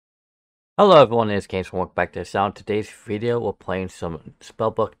Hello everyone, it's GainsForm. Welcome back to the sound. Today's video, we're playing some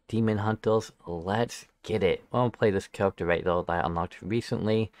Spellbook Demon Hunters. Let's get it. I'm gonna play this character right though that I unlocked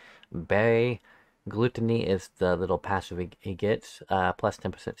recently. Berry. Gluttony is the little passive he gets. Plus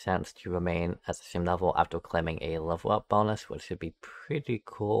 10% chance to remain at the same level after claiming a level up bonus, which should be pretty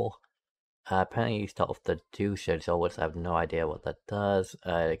cool. Apparently you start with the Dew Sigil, which I have no idea what that does.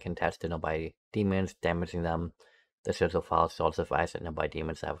 It can attach to nearby demons, damaging them. The sigil follows swords of ice at nearby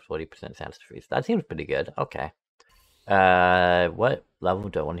demons that have 40% chance to freeze. That seems pretty good. Okay. What level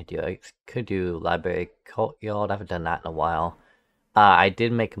do I want to do? I could do Library Courtyard. I haven't done that in a while. I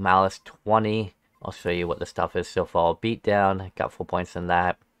did make Malice 20. I'll show you what the stuff is so far. Beatdown, got 4 points in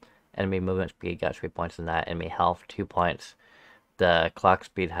that. Enemy movement speed, got 3 points in that. Enemy health, 2 points. The clock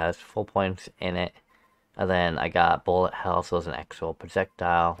speed has 4 points in it. And then I got bullet hell, so it's an actual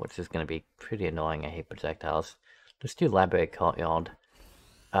projectile, which is going to be pretty annoying. I hate projectiles. Let's do Library Courtyard.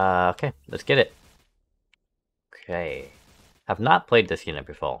 Okay, let's get it. Okay. Have not played this unit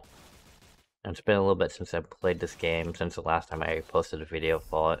before. And it's been a little bit since I've played this game, since the last time I posted a video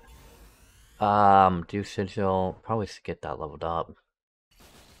for it. Dew Sigil, probably should get that leveled up.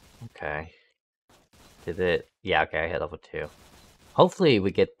 Okay. Did it? Yeah, okay, I hit level 2. Hopefully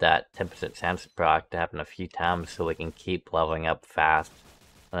we get that 10% chance proc to happen a few times so we can keep leveling up fast.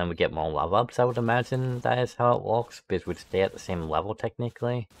 And then we get more level ups, I would imagine that is how it works, because we'd stay at the same level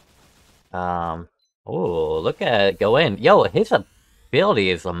technically. Oh, look at it go in. Yo, his ability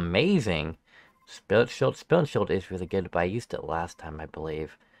is amazing. Spirit Shield is really good, but I used it last time, I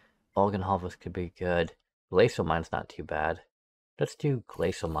believe. Organ Harvest could be good. Glacial Mine's not too bad. Let's do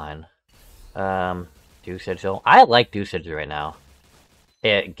Glacial Mine. Dew Sigil. I like Dew Sigil right now.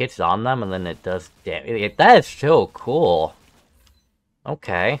 It gets on them and then it does damage. That is so cool.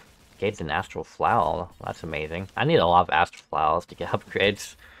 Okay. Gates an Astral Flower. That's amazing. I need a lot of Astral Flowers to get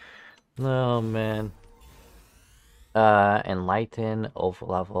upgrades. Oh, man. Enlighten,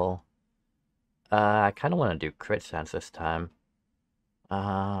 Overlevel. I kind of want to do Crit Sense this time.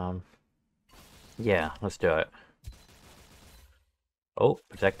 Yeah, let's do it. Oh,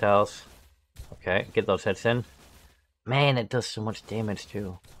 projectiles. Okay, get those hits in. Man, it does so much damage,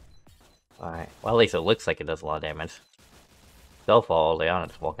 too. Alright, well, at least it looks like it does a lot of damage. So far, Leon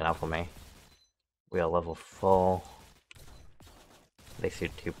is walking out for me. We are level 4. They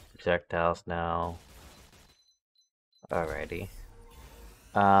shoot 2 projectiles now. Alrighty.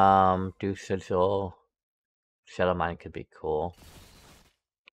 Dew Sigil. Shadow Mine could be cool.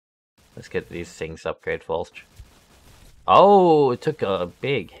 Let's get these things upgrade first. Oh, it took a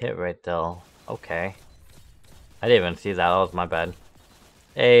big hit right though. Okay. I didn't even see that. That was my bad.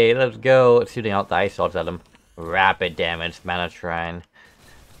 Hey, let's go. It's shooting out the ice swords at him. Rapid damage, Mana Shrine.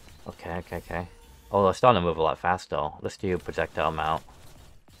 Okay. Oh, they're starting to move a lot faster. Let's do projectile mount.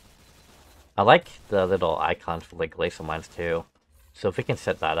 I like the little icons for like glacial mines too. So if we can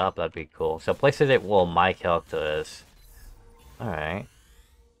set that up, that'd be cool. So places it where my character is. Alright.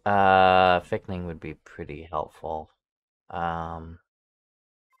 Thickening would be pretty helpful. Let's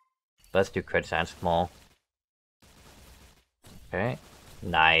do crit sense small. Okay.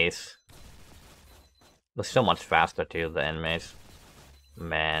 Nice. They're so much faster too, the enemies.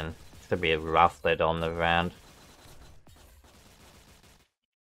 Man, it's gonna be a rough lid on the round.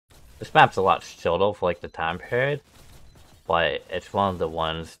 This map's a lot shorter for like the time period, but it's one of the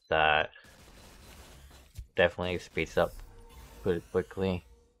ones that definitely speeds up pretty quickly.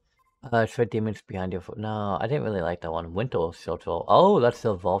 Shred demons behind your foot. No, I didn't really like that one. Winter Shelter. Oh, that's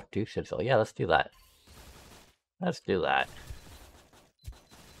the evolved Dew Sigil. Yeah, let's do that. Let's do that.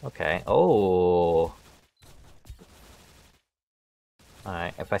 Okay. Oh.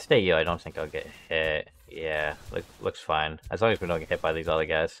 Alright, if I stay here, I don't think I'll get hit. Yeah, looks fine. As long as we don't get hit by these other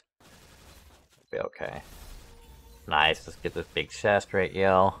guys. It'll be okay. Nice, let's get this big chest right,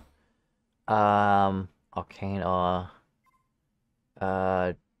 yo. Arcane Awe.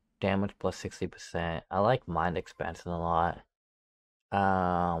 Damage plus 60%. I like Mind Expansion a lot.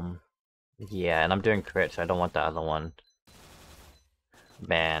 Yeah, and I'm doing crit, so I don't want the other one.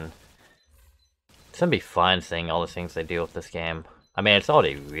 Man. It's gonna be fun seeing all the things they do with this game. I mean, it's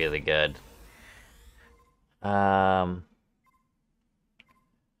already really good.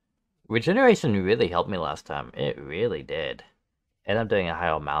 Regeneration really helped me last time. It really did. And I'm doing a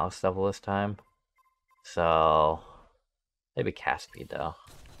higher Malice level this time. So... maybe cast speed, though.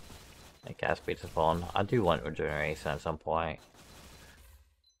 Make cast speed's fun. I do want regeneration at some point.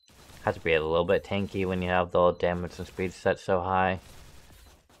 Has to be a little bit tanky when you have the damage and speed set so high.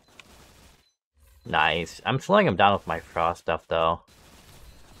 Nice. I'm slowing him down with my frost stuff, though.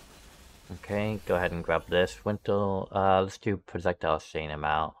 Okay, go ahead and grab this. Winter, let's do projectile chain him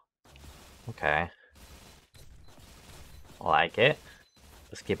out. Okay. I like it.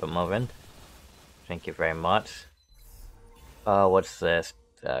 Let's keep it moving. Thank you very much. What's this?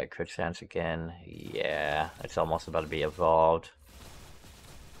 Crit chance again. Yeah, it's almost about to be evolved.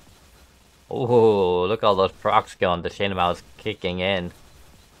 Ooh, look at all those procs going. The Chain of Malice kicking in.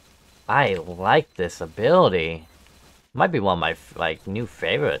 I like this ability. Might be one of my like new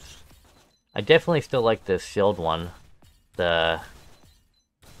favorites. I definitely still like the shield one. The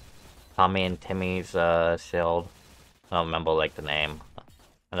Tommy and Timmy's shield. I don't remember like the name.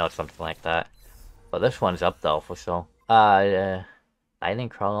 I know it's something like that. But this one's up though for sure. Lightning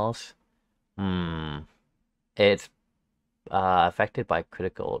Chronos. It's affected by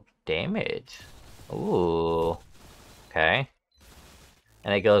critical damage. Ooh. Okay.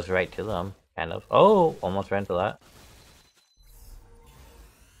 And it goes right to them, kind of. Oh, almost ran to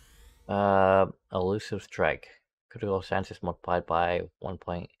that. Elusive Strike. Critical chance is multiplied by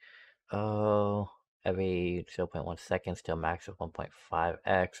 1.0 every 0.1 seconds to a max of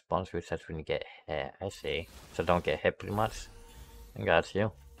 1.5x. Bonus resets when you get hit. I see. So don't get hit pretty much. I got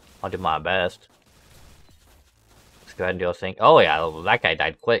you. I'll do my best. Let's go ahead and do a thing. Oh yeah, that guy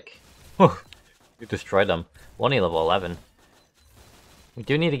died quick. You destroyed him. Only level 11. We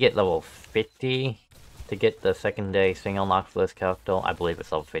do need to get level 50 to get the secondary thing unlocked for this character. I believe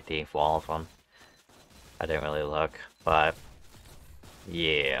it's level 50 for all of them. I didn't really look, but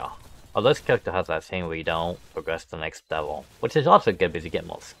yeah. Oh, this character has that thing where you don't progress to the next level, which is also good because you get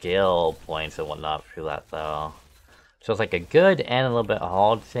more skill points and whatnot through that though. So it's like a good and a little bit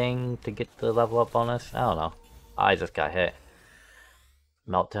hard thing to get the level up bonus. I don't know. I just got hit.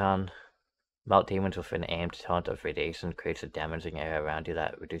 Meltdown. Melt demons with an aimed taunt of radiation creates a damaging area around you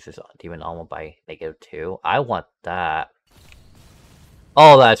that reduces demon armor by -2. I want that.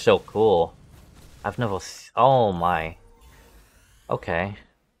 Oh, that's so cool. I've never oh my. Okay.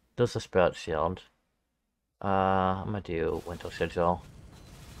 Does the Spirit Shield. I'm gonna do Winter Sigil.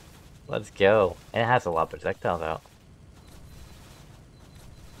 Let's go. And it has a lot of projectiles out.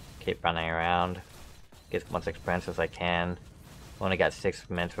 Keep running around. Get as much experience as I can. Only got 6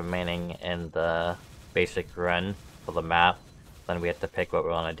 minutes remaining in the basic run for the map. Then we have to pick what we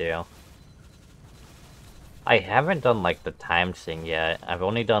want to do. I haven't done like the timed thing yet. I've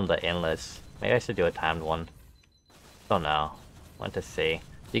only done the endless. Maybe I should do a timed one. Don't know. Want to see.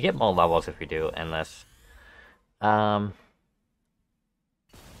 You get more levels if you do endless. So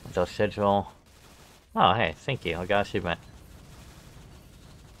schedule. Oh hey, thank you. I got achievement.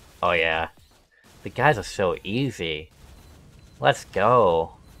 Oh yeah. The guys are so easy. Let's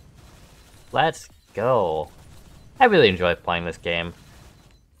go. Let's go. I really enjoy playing this game.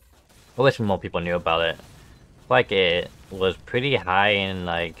 I wish more people knew about it. Like, it was pretty high in,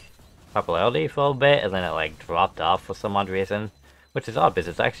 like, popularity for a bit, and then it, like, dropped off for some odd reason. Which is odd, because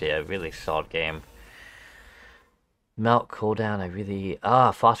it's actually a really solid game. Melt cooldown, I really...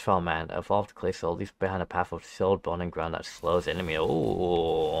 Phosphor Man. Evolved clay soul leaves behind a path of sealed bone and ground that slows enemy.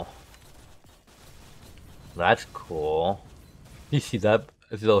 Ooh. That's cool. You see that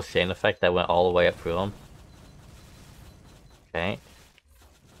little chain effect that went all the way up through him? Okay.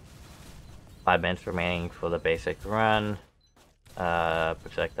 5 minutes remaining for the basic run.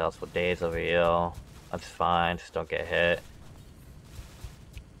 Projectiles for days over here. That's fine, just don't get hit.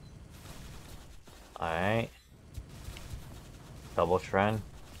 Alright. Double trend.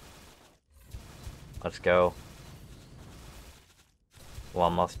 Let's go. Well,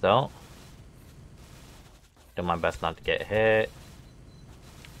 almost don't. Do my best not to get hit.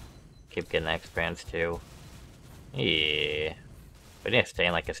 Keep getting experience too. Yeah. We need to stay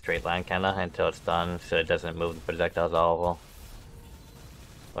in like a straight line kinda until it's done so it doesn't move the projectiles all over.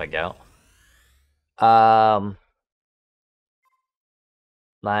 Like out.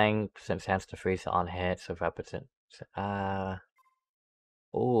 9% chance to freeze on hit, so 5%.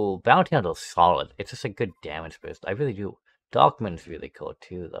 Oh, Bounty Hunter's solid. It's just a good damage boost. I really do. Darkman's really cool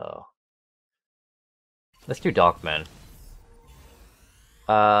too, though. Let's do Darkman.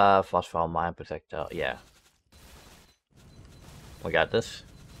 Phosphor Mine Projectile. Yeah. We got this.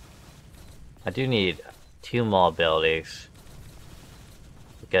 I do need 2 more abilities.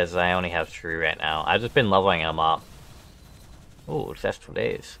 Because I only have 3 right now. I've just been leveling them up. Ooh, it's for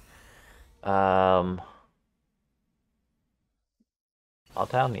days. All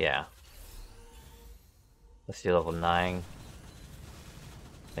town? Yeah. Let's do level 9.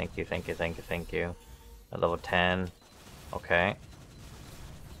 Thank you, thank you, thank you, thank you. At level 10. Okay.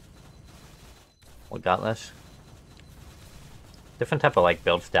 We got this. Different type of like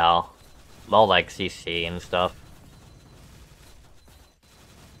build style. More like CC and stuff.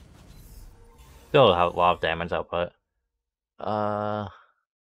 Still have a lot of damage output.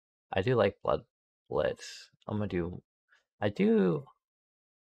 I do like Blood Blitz. I'm gonna do... I do...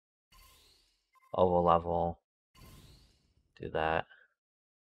 Over level. Do that.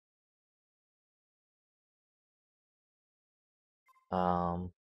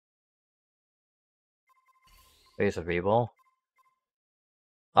 There's a reroll.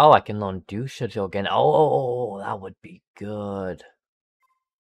 Oh, I can learn Dew Sigil again. Oh, that would be good.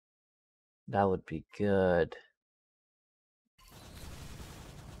 That would be good.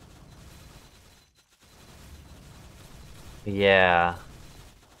 Yeah.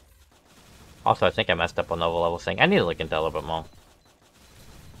 Also, I think I messed up on over level thing. I need to look into that a little bit more.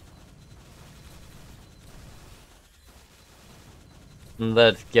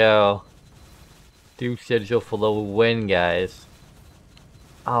 Let's go. Dew Sigil for the win, guys.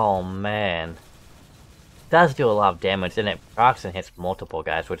 Oh, man. Does do a lot of damage, and it procs and hits multiple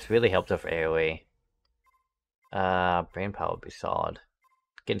guys, which really helps with AoE. Brain Power would be solid.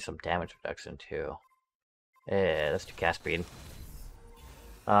 Getting some damage reduction, too. Yeah, let's do cast speed.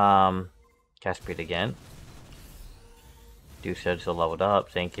 Cast speed again. Dew Sigil leveled up,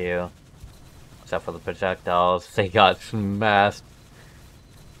 thank you. Except for the projectiles, they got smashed.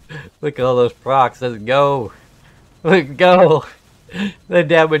 Look at all those procs, let's go! Let's go! The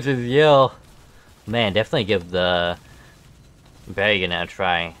damage is yield. Man, definitely give the berry unit a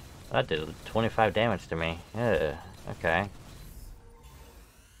try. That did 25 damage to me. Yeah, okay.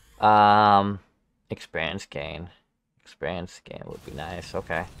 Experience gain. Experience gain would be nice,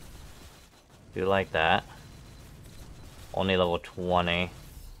 okay. Do like that. Only level 20.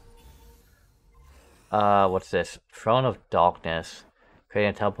 What's this? Throne of Darkness.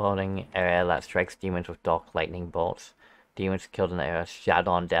 Creating a teleporting area that strikes demons with dark lightning bolts. Demons killed in the area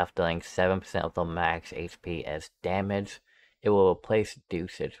shadow on death, dealing 7% of the max HP as damage. It will replace Dew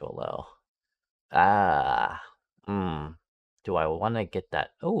Sigil though. Do I want to get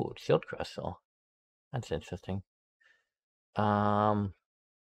that? Oh, Shield Crystal. That's interesting. Yeah,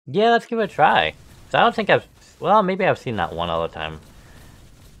 let's give it a try. So I don't think I've... Well, maybe I've seen that one other time. I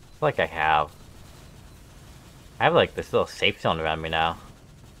feel like I have. I have like this little safe zone around me now.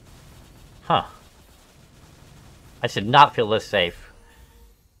 Huh. I should not feel this safe.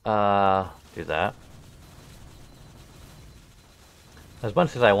 Do that. As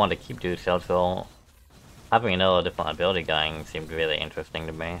much as I want to keep Dew Sigil, having another different ability going seemed really interesting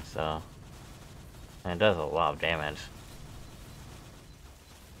to me, so... And it does a lot of damage.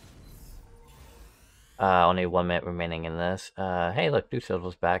 Only 1 minute remaining in this. Hey look, Dew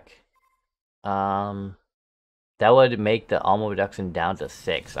Sigil's back. That would make the armor reduction down to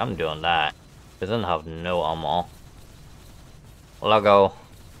 6. I'm doing that. It doesn't have no armor. Let's go.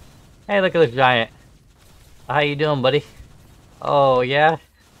 Hey, look at this giant. How you doing, buddy? Oh, yeah?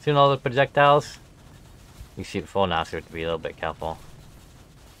 Seeing all the projectiles? You shoot full now, so you have to be a little bit careful.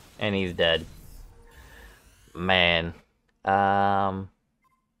 And he's dead. Man. I'll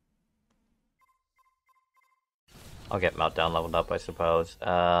get Meltdown leveled up, I suppose.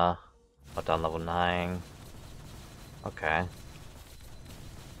 Meltdown level 9. Okay.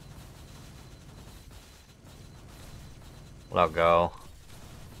 Let's go.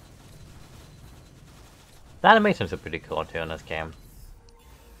 The animations are pretty cool too in this game.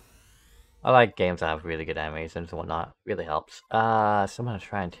 I like games that have really good animations and whatnot. Really helps. So I'm gonna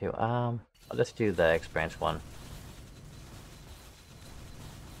try and too. I'll just do the experience one.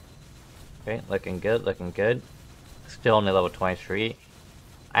 Okay, looking good, looking good. Still only level 23.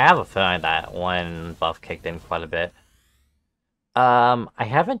 I have a feeling that one buff kicked in quite a bit. I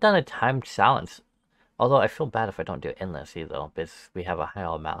haven't done a timed silence. Although I feel bad if I don't do endless either, because we have a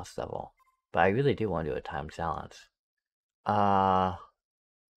higher mouse level. But I really do want to do a timed silence. Battle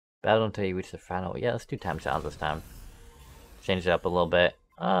until you reach the final. Yeah, let's do timed silence this time. Change it up a little bit.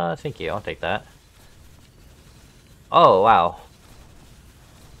 Thank you, I'll take that. Oh, wow.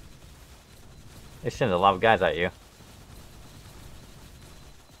 They send a lot of guys at you.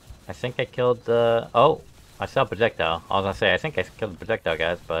 I think I killed the... Oh, I saw a projectile. I was gonna say, I think I killed the projectile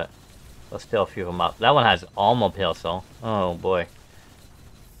guys, but... Let's steal a few of them up. That one has armor pistol. Oh boy.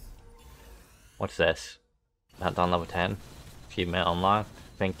 What's this? Not on level 10. Achievement unlocked.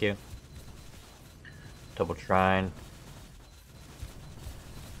 Thank you. Double Shrine.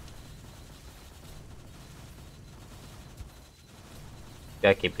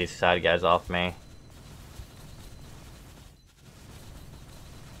 Gotta keep these side guys off me.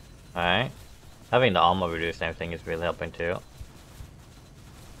 Alright. Having the armor reduce and everything is really helping too.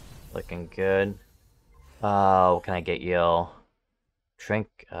 Looking good. What can I get you?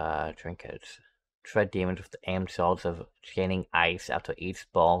 Trinkets. Shred demons with the aimed swords of chaining ice after each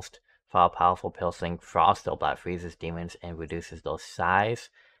burst. Fire powerful piercing frost that freezes demons and reduces their size.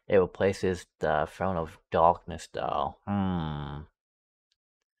 It replaces the Throne of Darkness, though.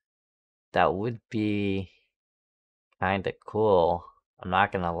 That would be kinda cool. I'm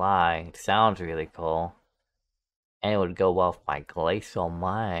not gonna lie. It sounds really cool. And it would go well with my Glacial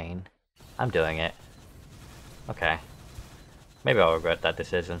Mine. I'm doing it. Okay. Maybe I'll regret that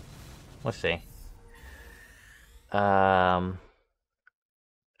decision. Let's see.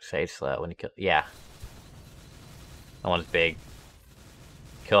 Sage Slayer when you kill. Yeah. That one's big.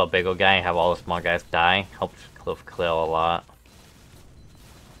 Kill a big old guy and have all the small guys die. Helps Cliff clear a lot.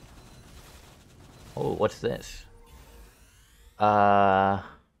 Oh, what's this? There's a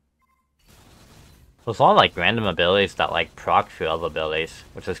lot of like random abilities that like proc through other abilities,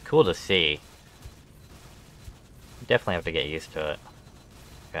 which is cool to see. Definitely have to get used to it.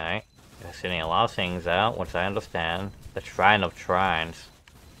 Okay. They're sending a lot of things out, which I understand. The Shrine of Shrines.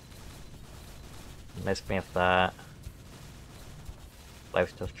 Missed me with that.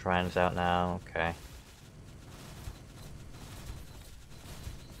 Lifesteal Shrines out now, okay.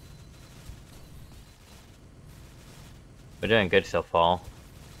 We're doing good so far.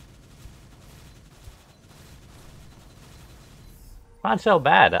 Not so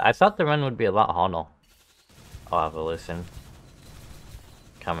bad. I thought the run would be a lot harder. I'll have a listen.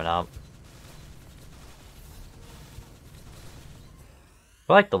 Coming up. I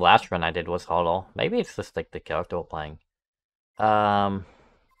feel like the last run I did was harder. Maybe it's just like the character we're playing. Let's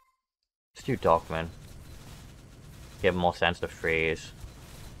do Darkman. Give more sense of freeze.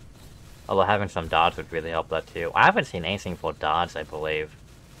 Although having some dodge would really help that too. I haven't seen anything for dodge, I believe.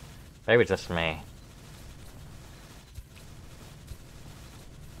 Maybe just me.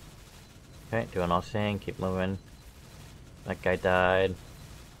 Okay, doing our thing, keep moving. That guy died.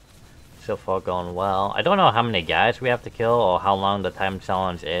 So far going well. I don't know how many guys we have to kill or how long the time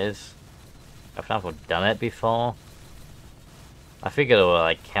challenge is. I've never done it before. I figured it would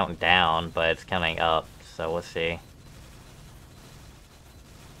like count down, but it's counting up, so we'll see.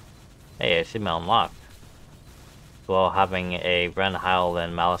 Hey, it should be unlocked. Well, having a Ren Howl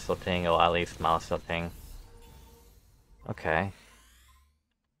and Malice Tilting, or at least Malice Tilting. Okay.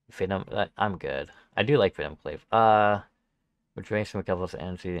 Freedom, I'm good. I do like Freedom Cleave. Regeneration recovers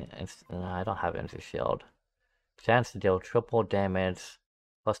energy. I don't have energy shield. Chance to deal triple damage,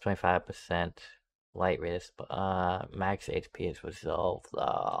 plus 25%. Light rate, max HP is resolved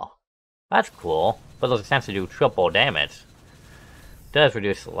though. That's cool, but there's a chance to do triple damage. Does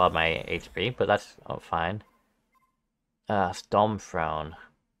reduce a lot of my HP, but that's fine. Storm Throne.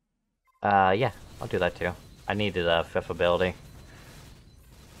 Yeah, I'll do that too. I needed a fifth ability.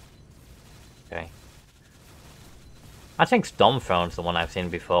 Okay. I think Storm Throne's the one I've seen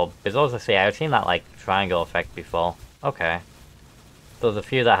before. Because I was gonna say, I've seen that like triangle effect before. Okay. There's a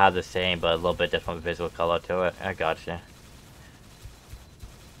few that have the same, but a little bit different visual color to it. I gotcha.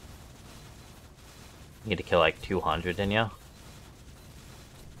 You need to kill like 200, didn't you?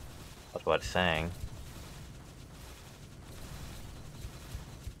 That's what it's saying.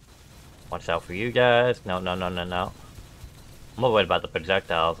 Watch out for you guys. No, no, no, no, no. I'm more worried about the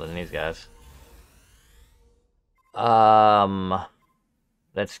projectiles than these guys.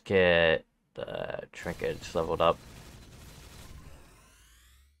 Let's get the trinkets leveled up.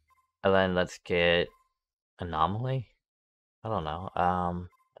 And then let's get Anomaly? I don't know.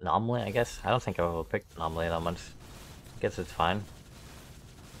 Anomaly, I guess? I don't think I ever picked Anomaly that much. I guess it's fine.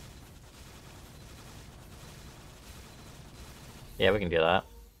 Yeah, we can do that.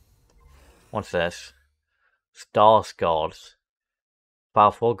 What's this? Star Skulls.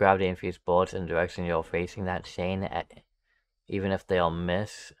 Fire 4 gravity-infused bullets in the direction you're facing that chain, even if they'll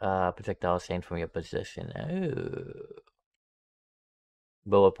miss. Projectile chain from your position. Ooh.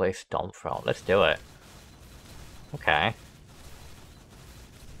 We'll replace Stormfront. Let's do it. Okay.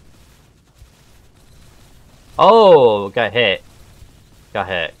 Oh, got hit. Got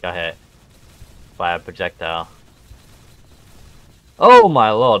hit. Got hit. By a projectile. Oh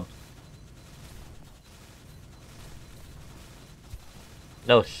my lord.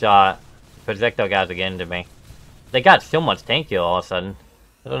 No shot. Projectile guys are getting to me. They got so much tank heal all of a sudden.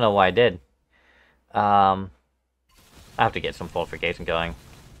 I don't know why I did. I have to get some fortification going.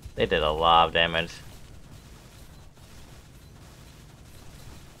 They did a lot of damage.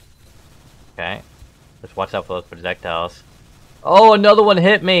 Okay. Just watch out for those projectiles. Oh, another one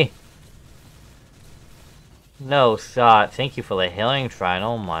hit me! No shot. Thank you for the healing shrine.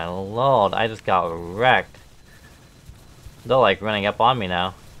 Oh my lord. I just got wrecked. They're like running up on me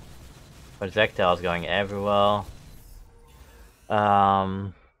now. Projectiles going everywhere.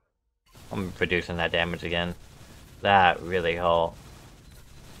 I'm reducing that damage again. That really hurt.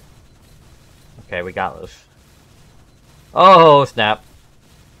 Okay, we got this. Oh, snap.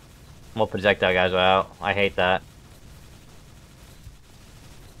 More projectile guys are out. I hate that.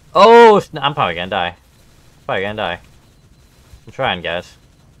 Oh, I'm probably gonna die. Probably gonna die. I'm trying, guys.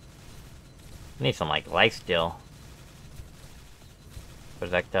 I need some, like, life steal.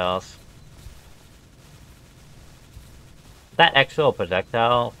 Projectiles. That actual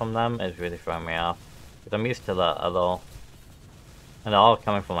projectile from them is really throwing me off. Because I'm used to the other... And they're all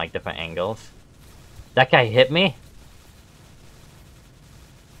coming from, like, different angles. That guy hit me?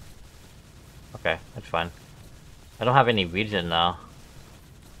 Okay, that's fine. I don't have any regen, though.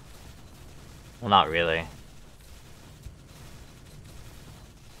 Well, not really.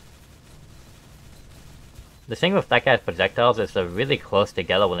 The thing with that guy's projectiles is they're really close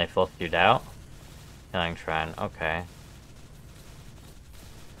together when they first shoot out. Killing Trend, okay.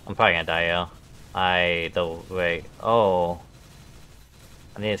 I'm probably gonna die, yo. Wait, oh.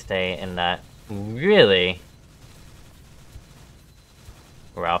 I need to stay in that really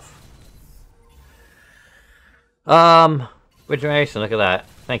rough. Regeneration, look at that.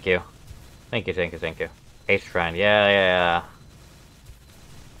 Thank you. Thank you, thank you, thank you. Ace Shrine, yeah.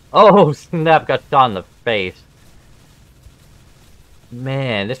 Oh, snap, got shot in the face.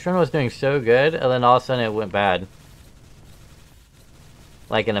 Man, this run was doing so good, and then all of a sudden it went bad.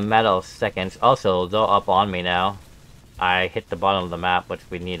 Like in a matter of seconds. Also, they're up on me now. I hit the bottom of the map, which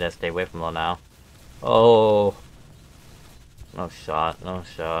we need to stay away from them now. Oh. No shot, no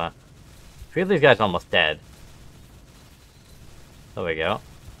shot. A few of these guys are almost dead. There we go.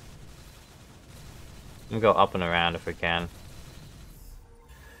 I'm gonna go up and around if we can.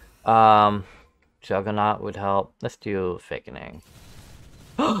 Juggernaut would help. Let's do Thickening.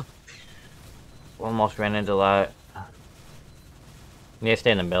 Almost ran into that. We need to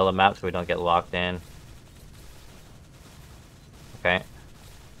stay in the middle of the map so we don't get locked in. Okay.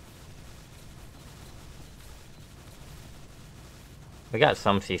 We got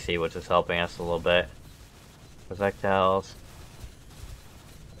some CC, which is helping us a little bit. Projectiles.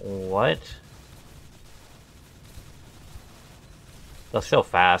 What? They're so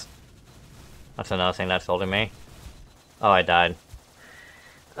fast. That's another thing that's holding me. Oh, I died.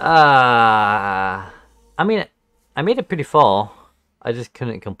 I mean, I made it pretty full. I just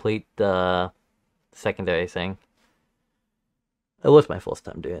couldn't complete the secondary thing. It was my first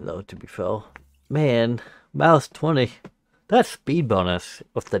time doing it, though, to be fair. Man, Malice 20. That speed bonus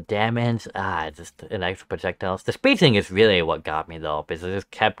with the damage, just an extra projectiles. The speed thing is really what got me, though, because it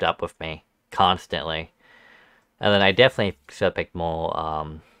just kept up with me constantly. And then I definitely should have picked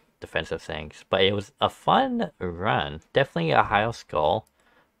more defensive things. But it was a fun run. Definitely a higher score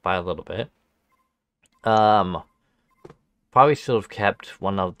by a little bit. Probably should have kept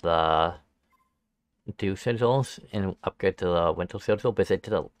one of the Dew Sigils and upgrade to the Winter Sigil, because it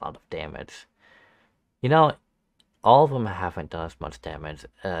did a lot of damage. You know, all of them haven't done as much damage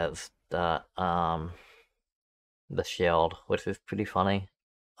as the shield, which is pretty funny.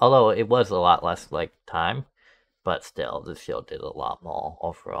 Although it was a lot less, like, time. But still, the shield did a lot more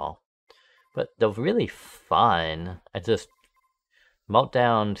overall. But they're really fun. I just...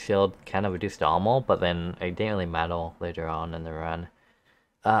 Meltdown shield kind of reduced armor, but then it didn't really matter later on in the run.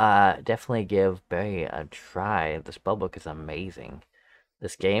 Definitely give Barry a try. The spellbook is amazing.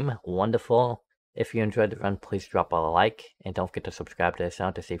 This game, wonderful. If you enjoyed the run, please drop a like. And don't forget to subscribe to the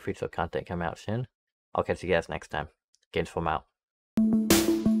channel to see future content come out soon. I'll catch you guys next time. GainsForm out.